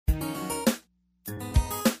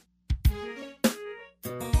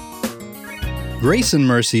Grace and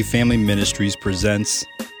Mercy Family Ministries presents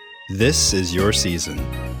This Is Your Season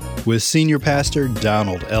with Senior Pastor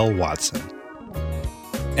Donald L. Watson.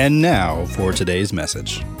 And now for today's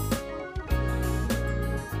message.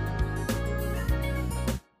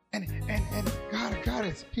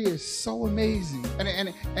 He is so amazing.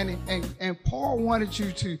 And Paul wanted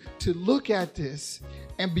you to look at this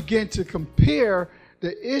and begin to compare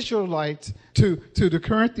the Israelites to the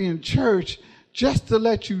Corinthian church, just to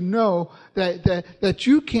let you know that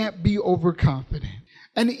you can't be overconfident.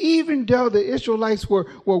 And even though the Israelites were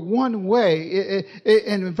one way,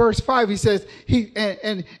 in verse 5 he says,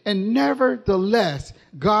 and nevertheless,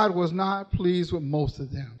 God was not pleased with most of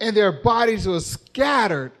them, and their bodies were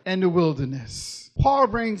scattered in the wilderness. Paul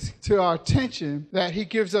brings to our attention that he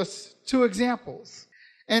gives us two examples.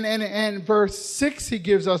 And in verse 6, he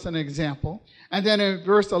gives us an example. And then in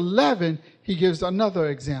verse 11, he gives another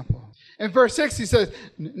example. In verse 6, he says,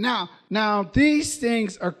 now these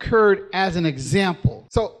things occurred as an example.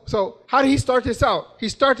 So how did he start this out? He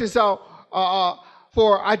starts this out,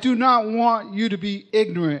 for I do not want you to be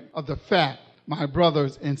ignorant of the fact, my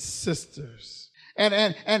brothers and sisters.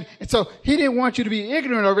 And so he didn't want you to be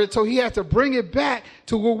ignorant of it, so he had to bring it back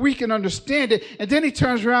to where we can understand it. And then he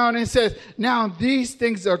turns around and says, now these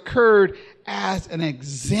things occurred as an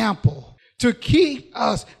example to keep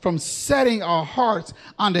us from setting our hearts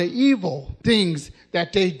on the evil things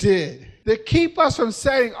that they did. To keep us from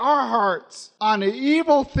setting our hearts on the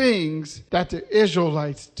evil things that the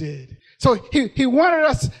Israelites did. So he wanted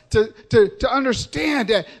us to understand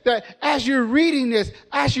that as you're reading this,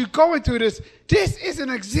 as you're going through this is an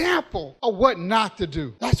example of what not to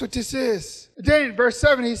do. That's what this is. Then in verse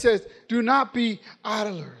 7, he says, do not be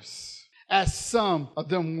idlers, as some of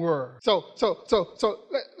them were. So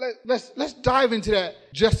let's dive into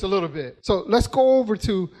that just a little bit. So let's go over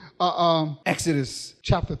to Exodus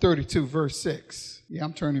chapter 32, verse 6. Yeah,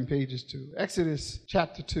 I'm turning pages to Exodus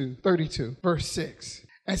chapter 32, verse 6.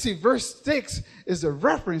 And see, verse 6 is a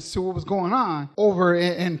reference to what was going on over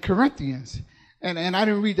in Corinthians. And I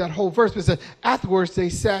didn't read that whole verse, but it said, afterwards they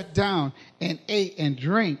sat down and ate and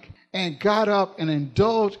drank and got up and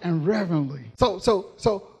indulged and reverently.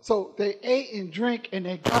 So they ate and drank and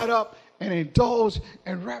they got up and indulged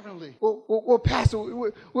and reverently. Well, Pastor,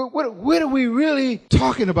 what are we really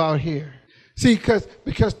talking about here? See,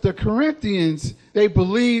 because the Corinthians, they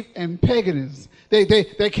believe in paganism.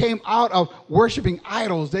 They came out of worshiping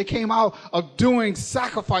idols. They came out of doing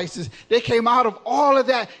sacrifices. They came out of all of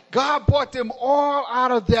that. God brought them all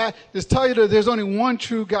out of that to tell you that there's only one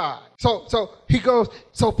true God. So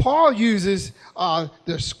Paul uses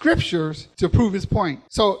the scriptures to prove his point.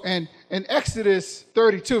 So in Exodus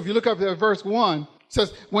 32, if you look up at verse 1, it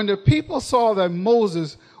says, when the people saw that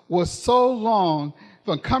Moses was so long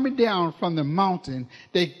from coming down from the mountain,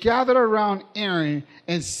 they gathered around Aaron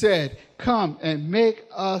and said, come and make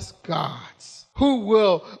us gods who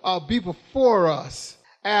will be before us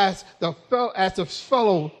as the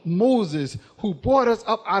fellow Moses who brought us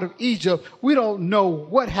up out of Egypt. We don't know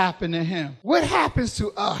what happened to him. What happens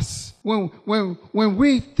to us when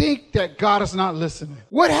we think that God is not listening?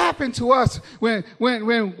 What happened to us when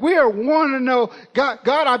we are wanting to know, God,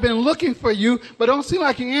 I've been looking for you, but don't seem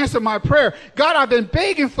like you answered my prayer. God, I've been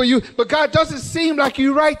begging for you, but God doesn't seem like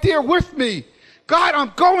you're right there with me. God,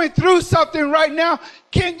 I'm going through something right now.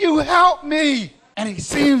 Can you help me? And he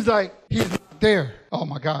seems like he's not there. Oh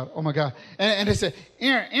my God. And they said,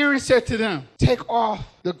 Aaron said to them, take off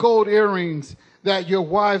the gold earrings that your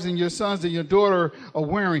wives and your sons and your daughter are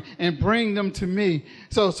wearing and bring them to me.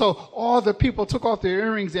 So all the people took off their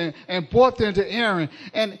earrings and brought them to Aaron.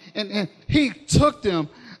 And he took them,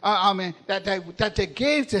 that they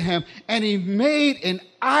gave to him, and he made an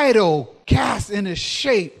idol cast in the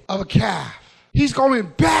shape of a calf. He's going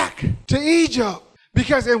back to Egypt.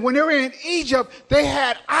 Because when they were in Egypt, they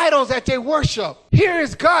had idols that they worship. Here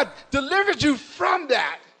is God delivered you from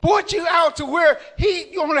that, brought you out to where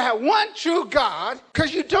you only have one true God.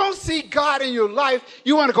 Because you don't see God in your life,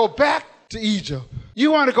 you want to go back to Egypt.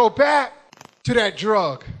 You want to go back to that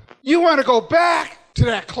drug. You want to go back to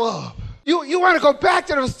that club. You want to go back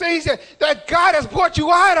to those things that God has brought you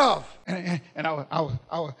out of. And I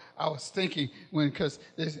was thinking because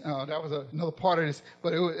that was another part of this,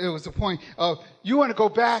 but it was the point of you want to go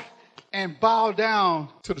back and bow down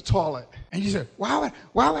to the toilet. And you said, why would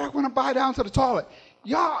I want to bow down to the toilet?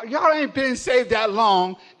 Y'all ain't been saved that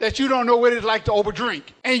long that you don't know what it's like to overdrink.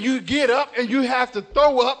 And you get up and you have to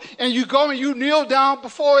throw up and you go and you kneel down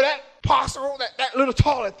before that possible, that little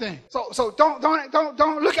toilet thing. So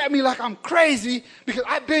don't look at me like I'm crazy, because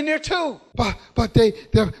I've been there too. But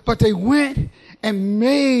they went and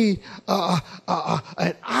made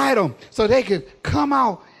an idol so they could come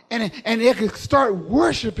out and they could start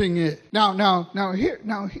worshiping it. Here's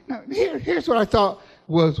what I thought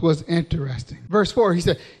was interesting. Verse 4, he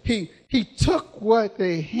said, he took what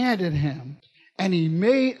they handed him and he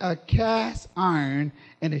made a cast iron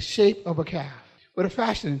in the shape of a calf with a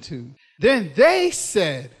fashioning tube. Then they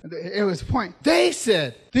said, it was a point, they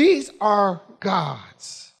said, these are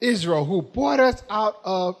gods, Israel, who brought us out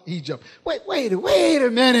of Egypt. Wait a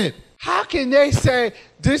minute. How can they say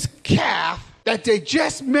this calf that they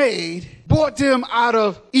just made brought them out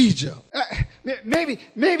of Egypt? Maybe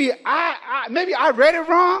I read it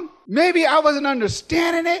wrong. Maybe I wasn't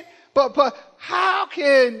understanding it. But how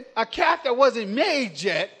can a calf that wasn't made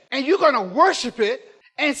yet, and you're going to worship it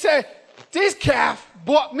and say, this calf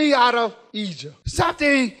brought me out of Egypt?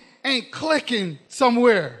 Something ain't clicking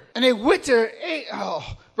somewhere. And they went to,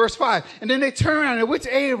 verse 5, and then they turned around and went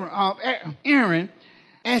to Aaron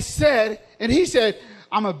and he said,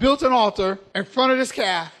 I'm going to build an altar in front of this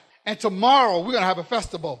calf, and tomorrow we're going to have a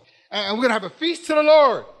festival. And we're going to have a feast to the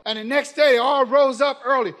Lord. And the next day, they all rose up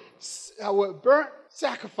early with burnt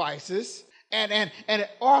sacrifices and an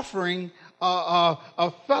offering,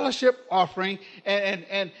 a fellowship offering.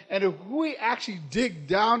 And if we actually dig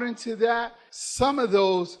down into that, some of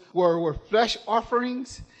those were flesh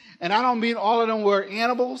offerings. And I don't mean all of them were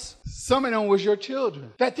animals. Some of them was your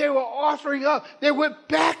children that they were offering up. They went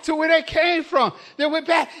back to where they came from. They went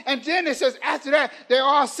back. And then it says after that, they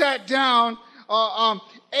all sat down,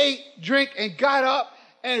 ate, drank, and got up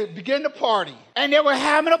and began to party. And they were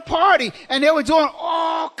having a party. And they were doing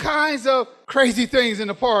all kinds of crazy things in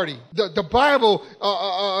the party. The Bible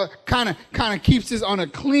kind of keeps this on a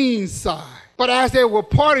clean side. But as they were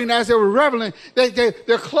partying, as they were reveling,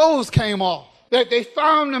 their clothes came off. That they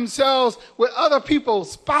found themselves with other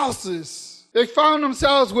people's spouses. They found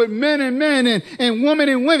themselves with men and women and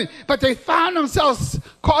women. But they found themselves,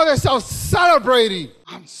 call themselves celebrating.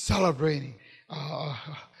 I'm celebrating.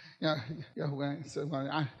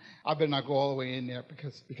 I better not go all the way in there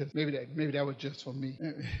because maybe that was just for me.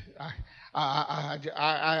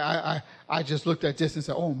 I just looked at this and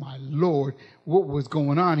said, oh my Lord, what was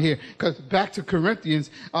going on here? Because back to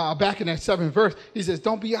Corinthians, back in that 7th verse, he says,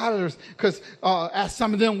 don't be idolaters, because as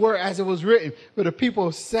some of them were, as it was written, but the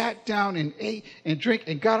people sat down and ate and drank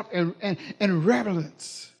and got up and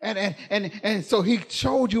revelance. And so he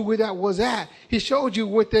showed you where that was at. He showed you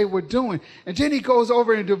what they were doing. And then he goes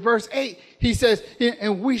over into verse 8. He says,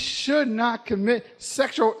 and we should not commit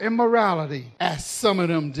sexual immorality as some of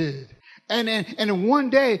them did. And in one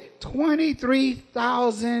day,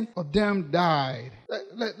 23,000 of them died.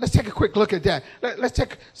 Let's take a quick look at that.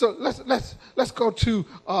 Let's go to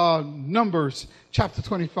Numbers chapter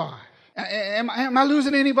 25. Am I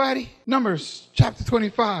losing anybody? Numbers chapter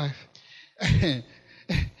 25.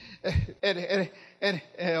 And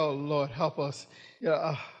oh Lord, help us.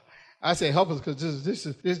 I say help us because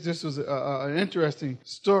this was an interesting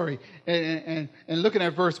story. And looking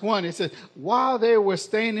at verse 1, it says, while they were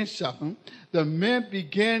staying in Shechem, the men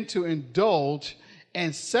began to indulge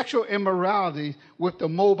in sexual immorality with the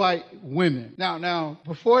Moabite women. Now,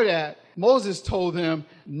 before that, Moses told them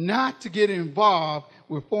not to get involved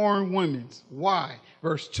with foreign women. Why?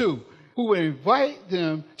 Verse 2, who would invite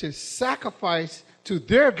them to sacrifice to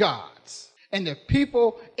their gods. And the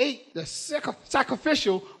people ate the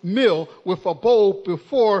sacrificial meal with a bowl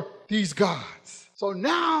before these gods. So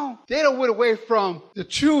now they don't went away from the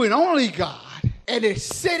true and only God. And they're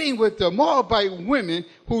sitting with the Moabite women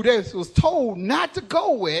who they was told not to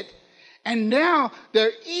go with. And now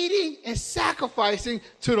they're eating and sacrificing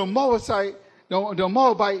to the Moabite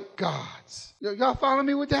gods. Y'all follow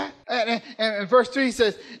me with that? And verse 3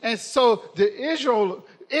 says, and so the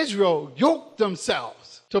Israel yoked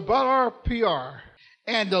themselves to Baal-peor,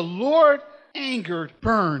 and the Lord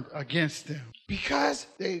burned against them because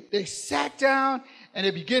they sat down and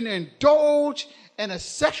they began to indulge in a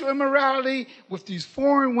sexual immorality with these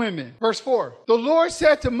foreign women. Verse 4, the Lord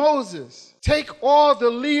said to Moses, take all the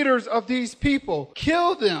leaders of these people,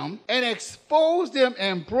 kill them, and expose them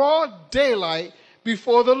in broad daylight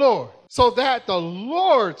before the Lord, so that the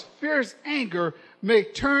Lord's fierce anger may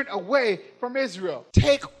turn away from Israel.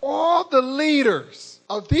 Take all the leaders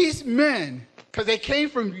of these men, because they came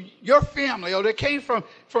from your family, or they came from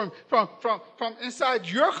inside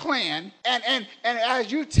your clan, and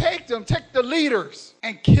as you take them, take the leaders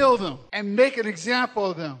and kill them and make an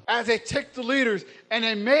example of them. As they took the leaders and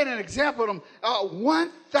they made an example of them,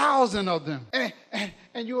 1,000 of them.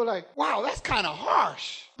 And you were like, wow, that's kind of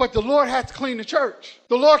harsh. But the Lord has to clean the church.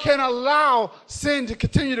 The Lord can't allow sin to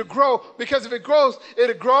continue to grow, because if it grows,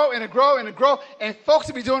 it'll grow and it'll grow and it'll grow. And folks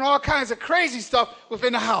will be doing all kinds of crazy stuff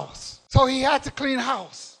within the house. So he had to clean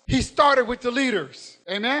house. He started with the leaders.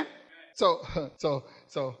 Amen? So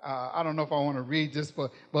I don't know if I want to read this,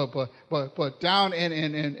 but down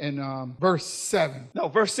in verse 7. No,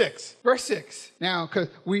 verse 6. Verse 6. Now, because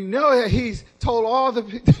we know that he's told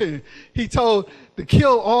he told to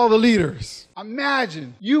kill all the leaders.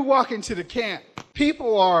 Imagine you walk into the camp.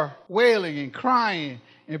 People are wailing and crying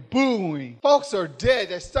and booing. Folks are dead.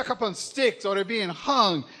 They're stuck up on sticks or they're being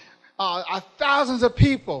hung. Thousands of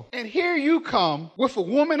people. And here you come with a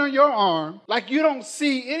woman on your arm, like you don't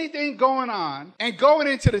see anything going on, and going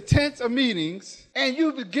into the tents of meetings, and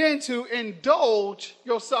you begin to indulge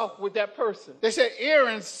yourself with that person. They said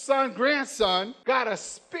Aaron's grandson, got a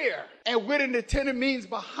spear and went into the tent of meetings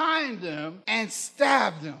behind them and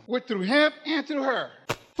stabbed them, went through him and through her.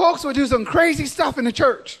 Folks would do some crazy stuff in the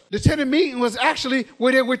church. The tent of meeting was actually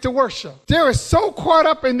where they went to worship. They were so caught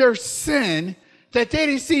up in their sin that they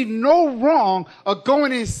didn't see no wrong of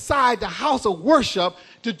going inside the house of worship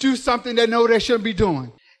to do something they know they shouldn't be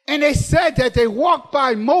doing. And they said that they walked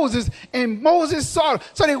by Moses and Moses saw them.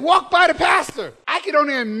 So they walked by the pastor. I can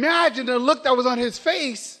only imagine the look that was on his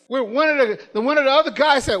face where one of the other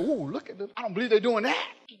guys said, "Ooh, look at this. I don't believe they're doing that.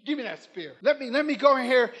 Give me that spear. Let me go in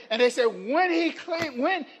here." And they said when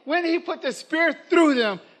he put the spear through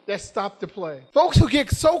them, that stopped the play. Folks who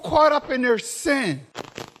get so caught up in their sin,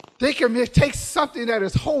 they can take something that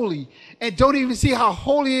is holy and don't even see how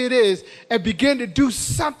holy it is and begin to do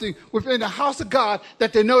something within the house of God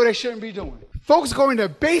that they know they shouldn't be doing. Folks go in the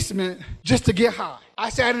basement just to get high.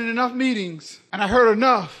 I sat in enough meetings and I heard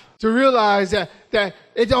enough to realize that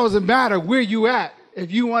it doesn't matter where you at.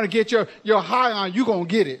 If you want to get your high on, you're going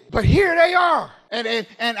to get it. But here they are. And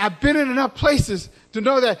I've been in enough places to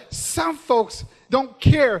know that some folks don't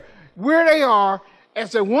care where they are.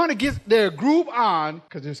 If they want to get their groove on,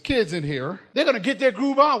 because there's kids in here, they're going to get their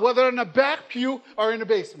groove on, whether in the back pew or in the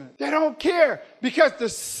basement. They don't care, because the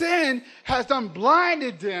sin has done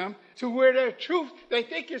blinded them to where their truth, they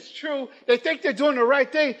think it's true. They think they're doing the right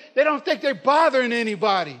thing. They don't think they're bothering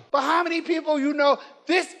anybody. But how many people you know,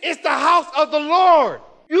 this is the house of the Lord.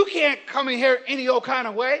 You can't come in here any old kind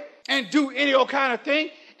of way and do any old kind of thing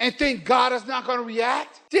and think God is not going to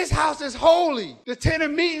react. This house is holy. The tent of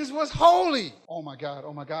meetings was holy. Oh my God.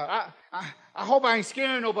 I hope I ain't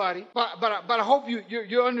scaring nobody, but I hope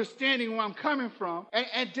you're understanding where I'm coming from.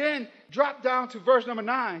 And then drop down to verse number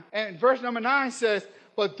 9. And verse number 9 says,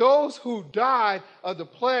 but those who died of the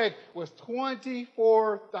plague was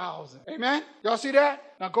 24,000. Amen? Y'all see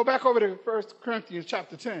that? Now go back over to 1 Corinthians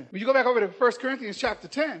chapter 10. When you go back over to 1 Corinthians chapter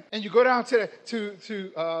 10, and you go down to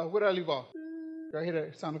where did I leave off? Did I hear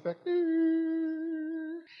that sound effect?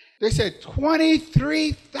 They said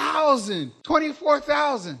 23,000,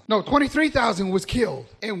 24,000. No, 23,000 was killed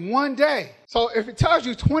in one day. So if it tells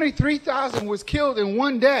you 23,000 was killed in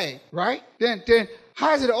one day, right? Then how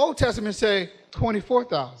does the Old Testament say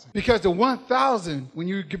 24,000? Because the 1,000, when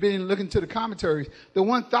you begin looking to the commentaries, the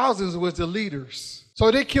 1,000 was the leaders.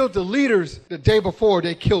 So they killed the leaders the day before.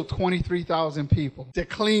 They killed 23,000 people to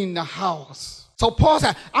clean the house. So Paul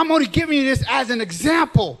said, I'm only giving you this as an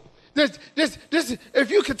example. This, if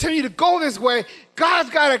you continue to go this way, God's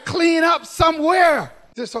got to clean up somewhere.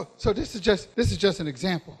 So this is just an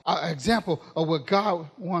example of what God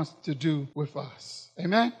wants to do with us.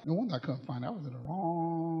 Amen. No wonder I couldn't find it. I was in the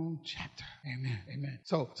wrong chapter. Amen.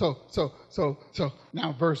 So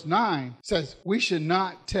now verse 9 says we should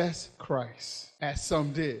not test Christ as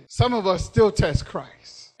some did. Some of us still test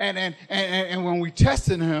Christ. And when we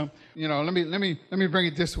tested him, let me bring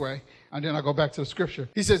it this way. And then I'll go back to the scripture.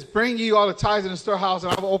 He says, bring ye all the tithes in the storehouse,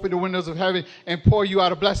 and I will open the windows of heaven and pour you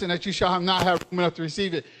out a blessing that you shall not have room enough to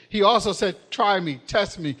receive it. He also said, try me,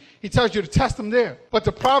 test me. He tells you to test them there. But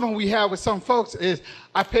the problem we have with some folks is,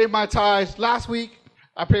 I paid my tithes last week,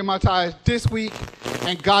 I paid my tithes this week,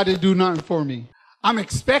 and God didn't do nothing for me. I'm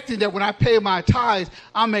expecting that when I pay my tithes,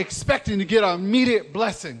 I'm expecting to get an immediate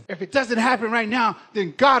blessing. If it doesn't happen right now,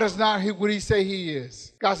 then God is not what he say he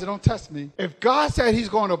is. God said, don't test me. If God said he's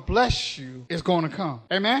going to bless you, it's going to come.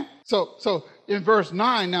 Amen? So in verse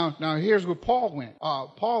 9, now here's where Paul went.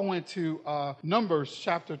 Paul went to Numbers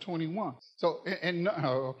chapter 21. So,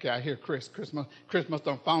 okay, I hear Chris. Chris must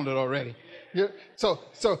have found it already. Yeah. So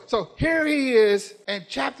here he is in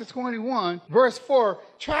chapter 21, verse 4,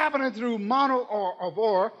 traveling through Mount of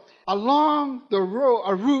Or, along a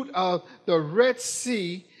route of the Red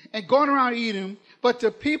Sea, and going around Edom. But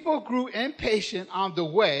the people grew impatient on the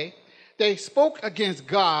way. They spoke against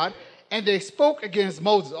God and they spoke against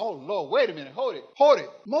Moses. Oh, Lord, wait a minute. Hold it.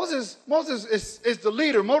 Moses is the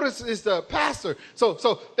leader. Moses is the pastor.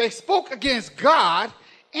 So they spoke against God,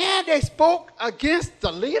 and they spoke against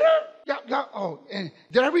the leader? And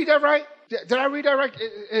did I read that right? Did I read that right?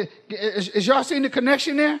 Is y'all seeing the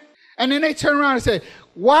connection there? And then they turn around and say,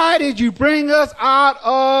 why did you bring us out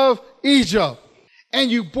of Egypt? And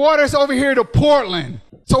you brought us over here to Portland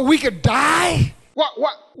so we could die?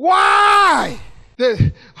 Why?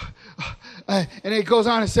 And it goes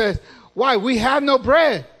on and says, why? We have no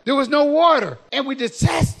bread. There was no water. And we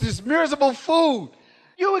detest this miserable food.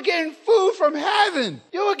 You were getting food from heaven.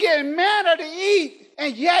 You were getting manna to eat.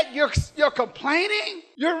 And yet you're complaining?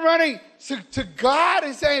 You're running to God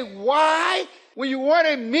and saying, why? When you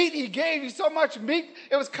wanted meat, he gave you so much meat,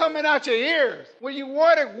 it was coming out your ears. When you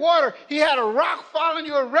wanted water, he had a rock following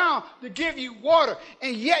you around to give you water.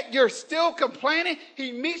 And yet you're still complaining.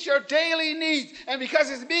 He meets your daily needs. And because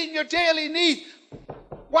he's meeting your daily needs,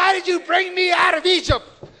 why did you bring me out of Egypt?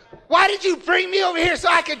 Why did you bring me over here so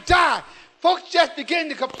I could die? Folks just began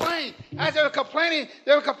to complain. As they were complaining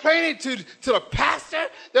to the pastor.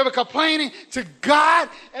 They were complaining to God.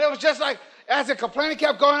 And it was just like, as the complaining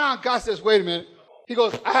kept going on, God says, wait a minute. He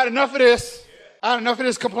goes, I had enough of this. I had enough of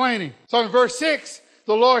this complaining. So in verse 6,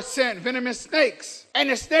 the Lord sent venomous snakes. And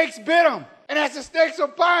the snakes bit them. And as the snakes were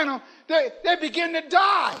biting them, they begin to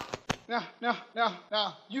die.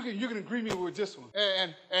 Now, you can agree with me with this one.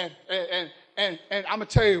 And I'm going to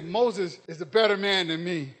tell you, Moses is a better man than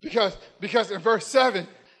me. Because in verse 7,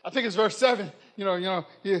 I think it's verse 7,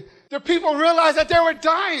 the people realized that they were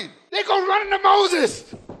dying. They go running to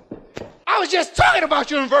Moses. I was just talking about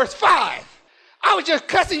you in verse 5. I was just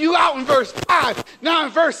cussing you out in verse 5. Now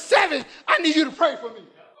in verse 7, I need you to pray for me.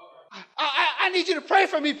 I need you to pray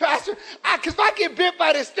for me, Pastor. Because if I get bit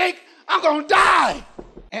by this snake, I'm going to die.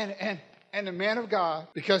 And the man of God,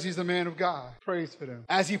 because he's the man of God, prays for them.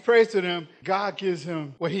 As he prays for them, God gives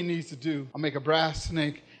him what he needs to do. I'll make a brass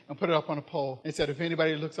snake and put it up on a pole and said, if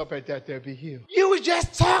anybody looks up at that, they'll be healed. You were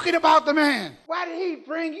just talking about the man. Why did he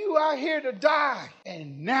bring you out here to die?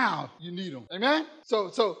 And now you need him. Amen?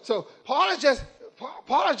 So Paul is just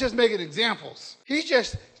making examples. He's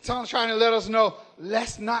just trying to let us know,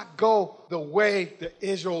 let's not go the way the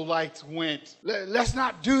Israelites went. Let's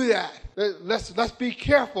not do that. Let's be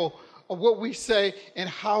careful of what we say and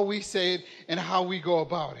how we say it and how we go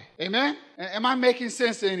about it. Amen? Am I making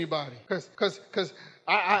sense to anybody? Because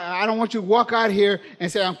I don't want you to walk out here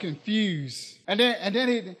and say I'm confused. And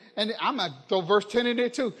then I'm going to throw verse 10 in there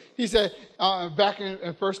too. He said, back in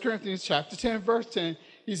 1 Corinthians chapter 10, verse 10,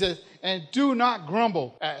 he says, and do not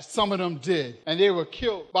grumble, as some of them did. And they were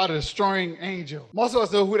killed by the destroying angel. Most of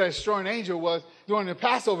us know who that destroying angel was. During the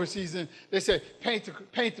Passover season, they said, paint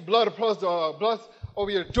the blood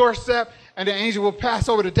over your doorstep, and the angel will pass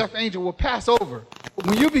over, the death angel will pass over.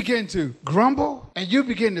 When you begin to grumble and you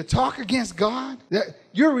begin to talk against God, that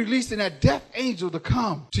you're releasing that death angel to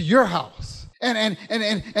come to your house. And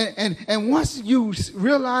once you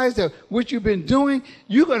realize that what you've been doing,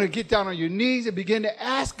 you're going to get down on your knees and begin to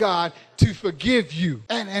ask God to forgive you.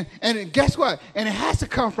 And guess what? And it has to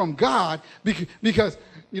come from God because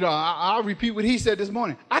I'll repeat what he said this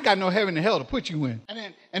morning. I got no heaven and hell to put you in.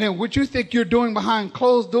 And then what you think you're doing behind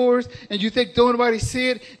closed doors and you think don't nobody see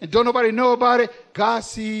it and don't nobody know about it, God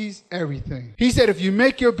sees everything. He said, if you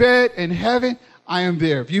make your bed in heaven, I am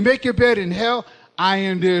there. If you make your bed in hell, I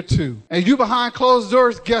am there too. And you behind closed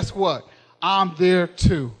doors, guess what? I'm there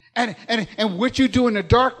too. And what you do in the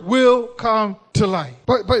dark will come to light.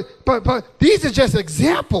 But these are just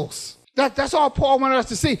examples. That's all Paul wanted us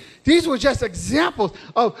to see. These were just examples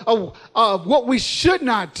of what we should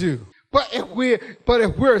not do. But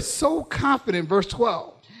if we're so confident, verse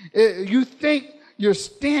 12, you think you're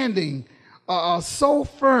standing so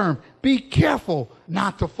firm, be careful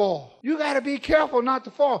not to fall. You got to be careful not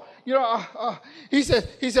to fall. He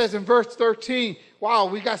says in verse 13, wow,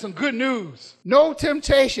 we got some good news. No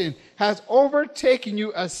temptation has overtaken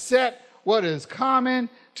you except what is common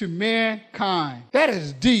to mankind. That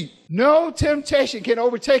is deep. No temptation can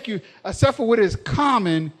overtake you except for what is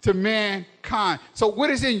common to mankind. So what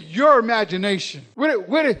is in your imagination?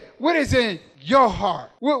 What is in your heart?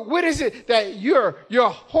 What is it that you're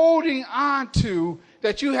holding on to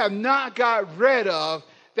that you have not got rid of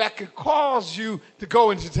that could cause you to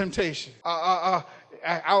go into temptation? I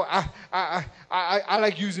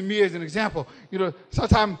like using me as an example.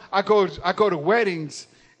 Sometimes I go to weddings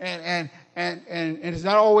and it's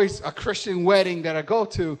not always a Christian wedding that I go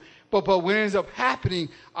to, But what ends up happening,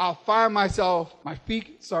 I'll find myself, my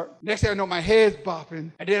feet start, next thing I know, my head's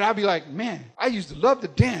bopping. And then I'll be like, man, I used to love to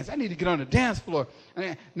dance. I need to get on the dance floor. And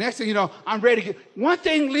then next thing you know, I'm ready to get, one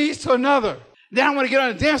thing leads to another. Then I want to get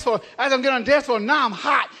on the dance floor. As I'm getting on the dance floor, now I'm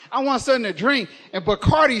hot. I want something to drink. And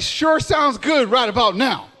Bacardi sure sounds good right about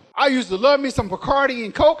now. I used to love me some Bacardi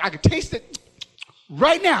and Coke. I could taste it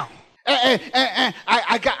right now. And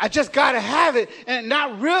I just got to have it, and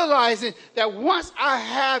not realizing that once I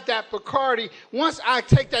have that Bacardi, once I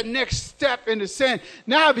take that next step into sin,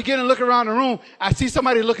 now I begin to look around the room. I see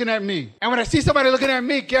somebody looking at me. And when I see somebody looking at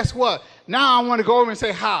me, guess what? Now I want to go over and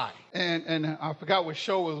say hi. And I forgot what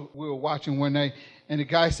show we were watching one night, and the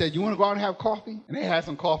guy said, you want to go out and have coffee? And they had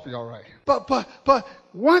some coffee, all right. But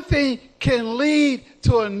one thing can lead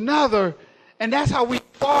to another, and that's how we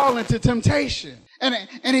fall into temptation. And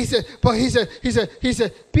he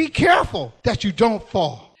said, be careful that you don't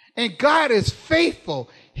fall. And God is faithful.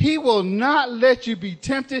 He will not let you be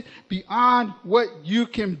tempted beyond what you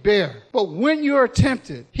can bear. But when you're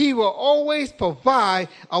tempted, he will always provide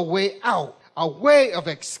a way out, a way of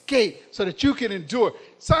escape so that you can endure.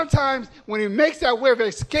 Sometimes when he makes that way of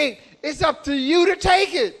escape, it's up to you to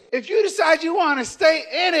take it. If you decide you want to stay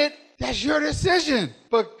in it, that's your decision.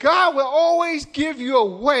 But God will always give you a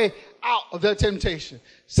way out of that temptation.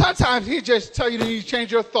 Sometimes he just tell you to need to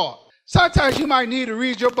change your thought. Sometimes you might need to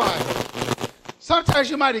read your Bible. Sometimes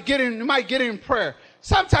you might get in prayer.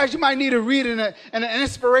 Sometimes you might need to read an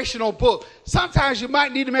inspirational book. Sometimes you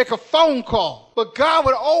might need to make a phone call. But God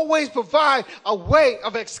would always provide a way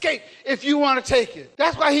of escape if you want to take it.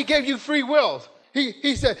 That's why he gave you free wills.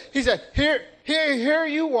 He said, here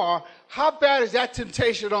you are. How bad is that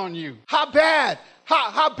temptation on you? How bad?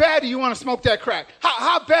 How bad do you want to smoke that crack?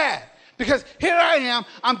 How bad? Because here I am,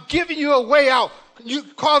 I'm giving you a way out. You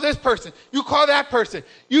call this person, you call that person.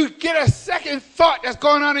 You get a second thought that's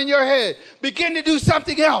going on in your head. Begin to do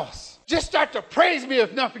something else. Just start to praise me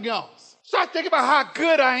if nothing else. Start thinking about how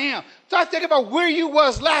good I am. Start thinking about where you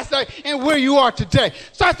was last night and where you are today.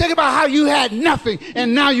 Start thinking about how you had nothing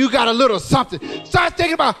and now you got a little something. Start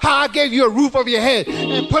thinking about how I gave you a roof over your head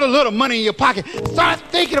and put a little money in your pocket. Start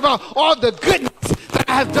thinking about all the goodness that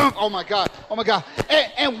I have done. Oh my God.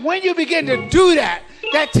 And when you begin to do that,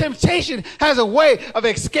 that temptation has a way of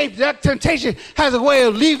escape. That temptation has a way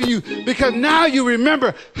of leaving you because now you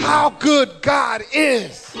remember how good God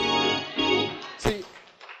is.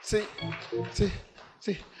 See,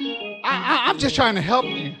 I'm just trying to help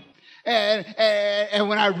you. And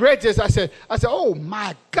when I read this, I said, oh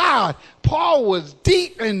my God, Paul was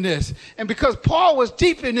deep in this. And because Paul was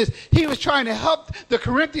deep in this, he was trying to help the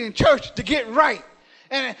Corinthian church to get right.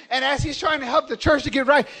 And as he's trying to help the church to get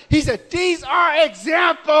right, he said, these are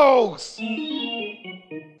examples.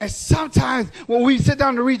 And sometimes when we sit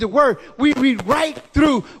down to read the word, we read right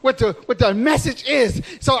through what the message is.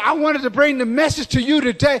 So I wanted to bring the message to you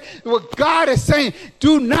today. What God is saying,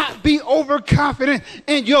 do not be overconfident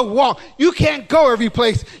in your walk. You can't go every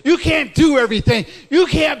place. You can't do everything. You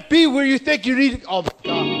can't be where you think you need to. Oh my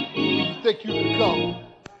God. You think you can go.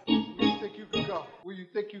 Where you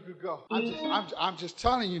think you could go. I'm just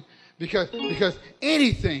telling you because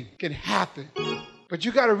anything can happen. But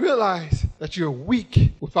you got to realize that you're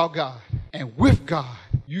weak without God. And with God,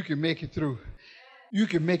 you can make it through. You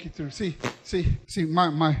can make it through. See,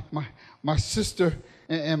 my sister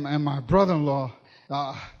and my brother-in-law,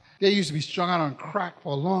 they used to be strung out on crack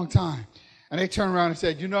for a long time. And they turned around and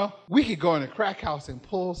said, you know, we could go in a crack house and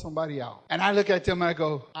pull somebody out. And I look at them and I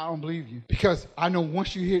go, I don't believe you. Because I know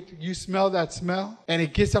once you smell that smell and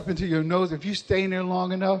it gets up into your nose, if you stay in there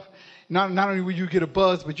long enough, not only will you get a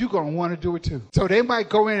buzz, but you're going to want to do it too. So they might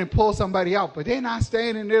go in and pull somebody out, but they're not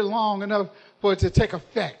staying in there long enough for it to take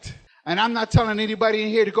effect. And I'm not telling anybody in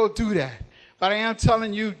here to go do that. But I am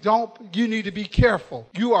telling you, you need to be careful.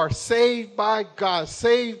 You are saved by God,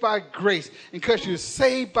 saved by grace. And because you're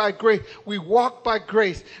saved by grace, we walk by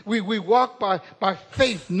grace. We walk by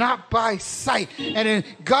faith, not by sight. And then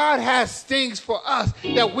God has things for us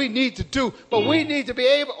that we need to do. But we need to be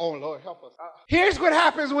able, oh Lord, help us. Here's what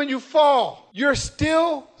happens when you fall. You're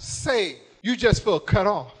still saved. You just feel cut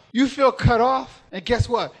off. You feel cut off, and guess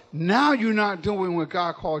what? Now you're not doing what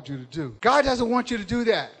God called you to do. God doesn't want you to do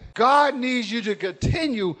that. God needs you to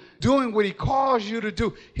continue doing what he calls you to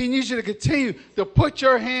do. He needs you to continue to put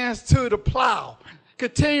your hands to the plow.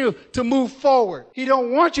 Continue to move forward. He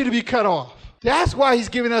don't want you to be cut off. That's why he's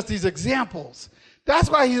giving us these examples. That's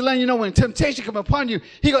why he's letting you know when temptation comes upon you,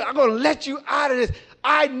 he goes, I'm going to let you out of this.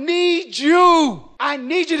 I need you. I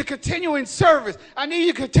need you to continue in service. I need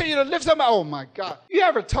you to continue to lift somebody. Oh, my God. You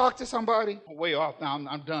ever talk to somebody? I'm way off now.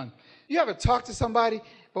 I'm done. You ever talk to somebody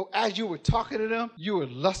But as you were talking to them, you were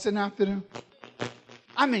lusting after them.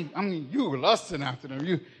 I mean, you were lusting after them.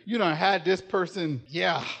 You done had this person,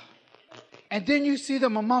 yeah. And then you see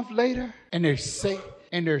them a month later, and they're safe,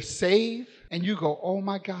 and they're saved, and you go, oh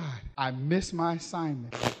my God, I missed my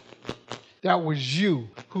assignment. That was you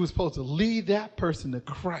who was supposed to lead that person to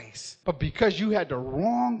Christ. But because you had the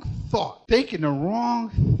wrong thought, thinking the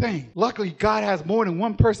wrong thing, luckily God has more than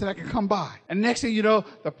one person that can come by. And next thing you know,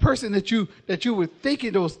 the person that you were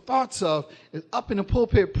thinking those thoughts of is up in the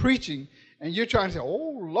pulpit preaching, and you're trying to say,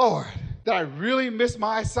 oh Lord, did I really miss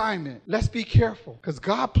my assignment? Let's be careful, because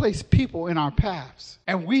God placed people in our paths,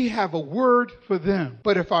 and we have a word for them.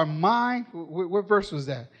 But if our mind, what verse was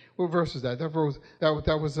that? What verse was that?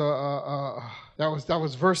 That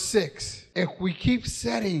was verse 6. If we keep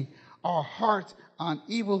setting our hearts on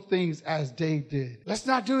evil things as they did. Let's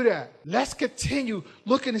not do that. Let's continue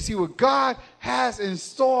looking to see what God has in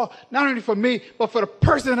store, not only for me, but for the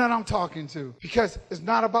person that I'm talking to. Because it's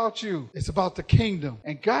not about you. It's about the kingdom.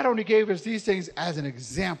 And God only gave us these things as an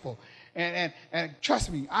example. And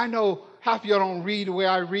trust me, I know half of y'all don't read the way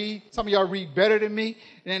I read. Some of y'all read better than me,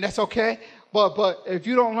 and that's okay. But if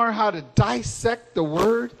you don't learn how to dissect the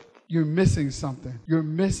word, you're missing something. You're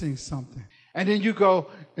missing something. And then you go,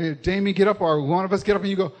 Damien, get up, or one of us get up, and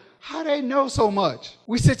you go, how they know so much?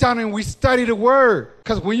 We sit down and we study the word.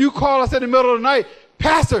 Because when you call us in the middle of the night,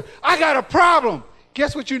 Pastor, I got a problem.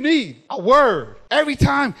 Guess what you need? A word. Every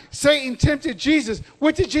time Satan tempted Jesus,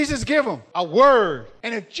 what did Jesus give him? A word.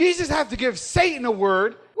 And if Jesus has to give Satan a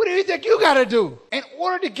word, what do you think you got to do? In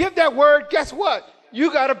order to give that word, guess what?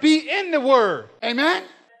 You got to be in the word. Amen?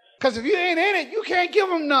 Because if you ain't in it, you can't give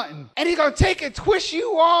him nothing. And he's going to take and twist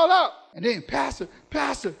you all up. And then, Pastor.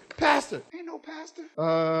 Ain't no pastor.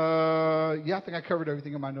 Yeah, I think I covered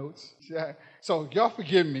everything in my notes. Yeah. So y'all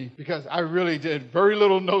forgive me, because I really did very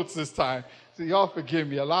little notes this time. So y'all forgive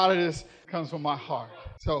me. A lot of this comes from my heart.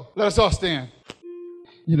 So let us all stand.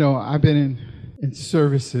 You know, I've been in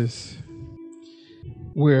services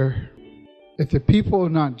where if the people are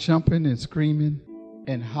not jumping and screaming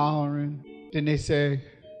and hollering, then they say,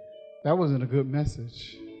 that wasn't a good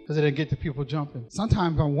message, because it didn't get the people jumping.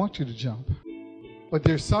 Sometimes I want you to jump, but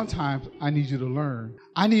there's sometimes I need you to learn.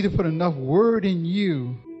 I need to put enough word in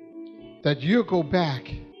you that you'll go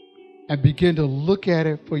back and begin to look at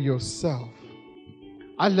it for yourself.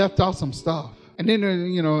 I left out some stuff. And then,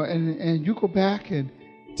 and you go back and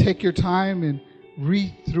take your time and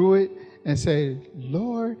read through it and say,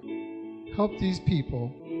 Lord, help these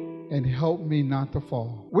people and help me not to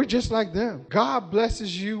fall. We're just like them. God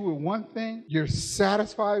blesses you with one thing. You're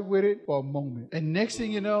satisfied with it for a moment. And next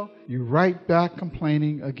thing you know, you're right back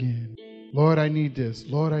complaining again. Lord, I need this.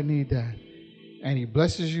 Lord, I need that. And he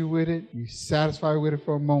blesses you with it. You're satisfied with it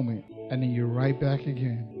for a moment. And then you're right back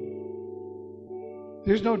again.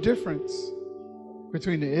 There's no difference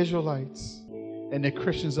between the Israelites and the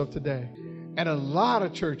Christians of today. And a lot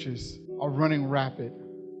of churches are running rapid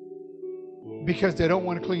because they don't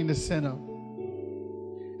want to clean the sin up.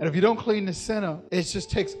 And if you don't clean the sin up, it just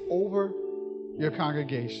takes over your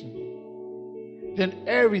congregation. Then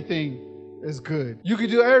everything is good. You can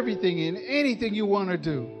do everything and anything you want to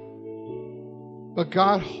do. But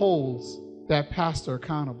God holds that pastor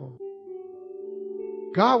accountable.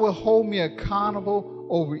 God will hold me accountable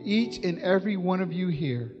over each and every one of you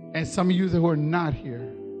here. And some of you who are not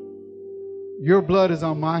here. Your blood is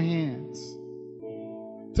on my hands.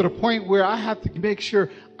 To the point where I have to make sure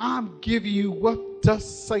I'm giving you what thus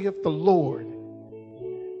saith the Lord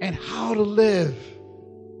and how to live.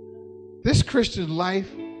 This Christian life,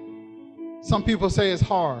 some people say it's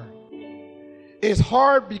hard. It's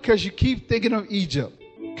hard because you keep thinking of Egypt,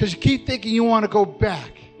 because you keep thinking you want to go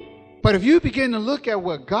back. But if you begin to look at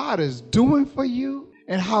what God is doing for you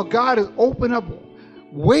and how God has opened up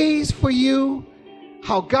ways for you,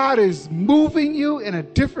 how God is moving you in a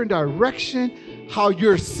different direction, how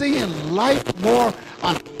you're seeing life more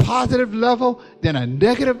on a positive level than a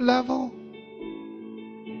negative level.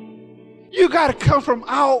 You got to come from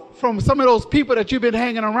some of those people that you've been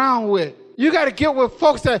hanging around with. You got to get with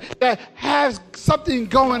folks that have something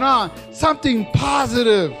going on, something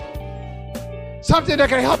positive, something that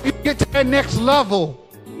can help you get to that next level.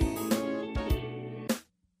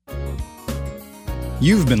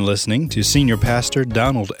 You've been listening to Senior Pastor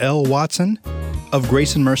Donald L. Watson of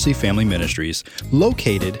Grace and Mercy Family Ministries,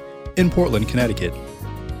 located in Portland, Connecticut.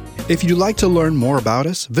 If you'd like to learn more about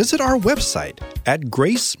us, visit our website at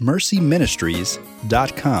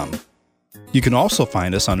gracemercyministries.com. You can also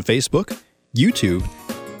find us on Facebook, YouTube,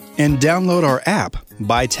 and download our app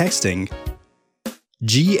by texting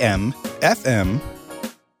GMFM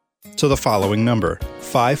to the following number,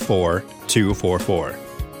 54244.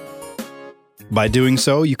 By doing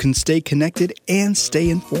so, you can stay connected and stay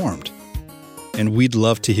informed. And we'd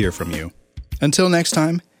love to hear from you. Until next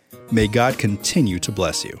time, may God continue to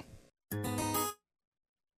bless you.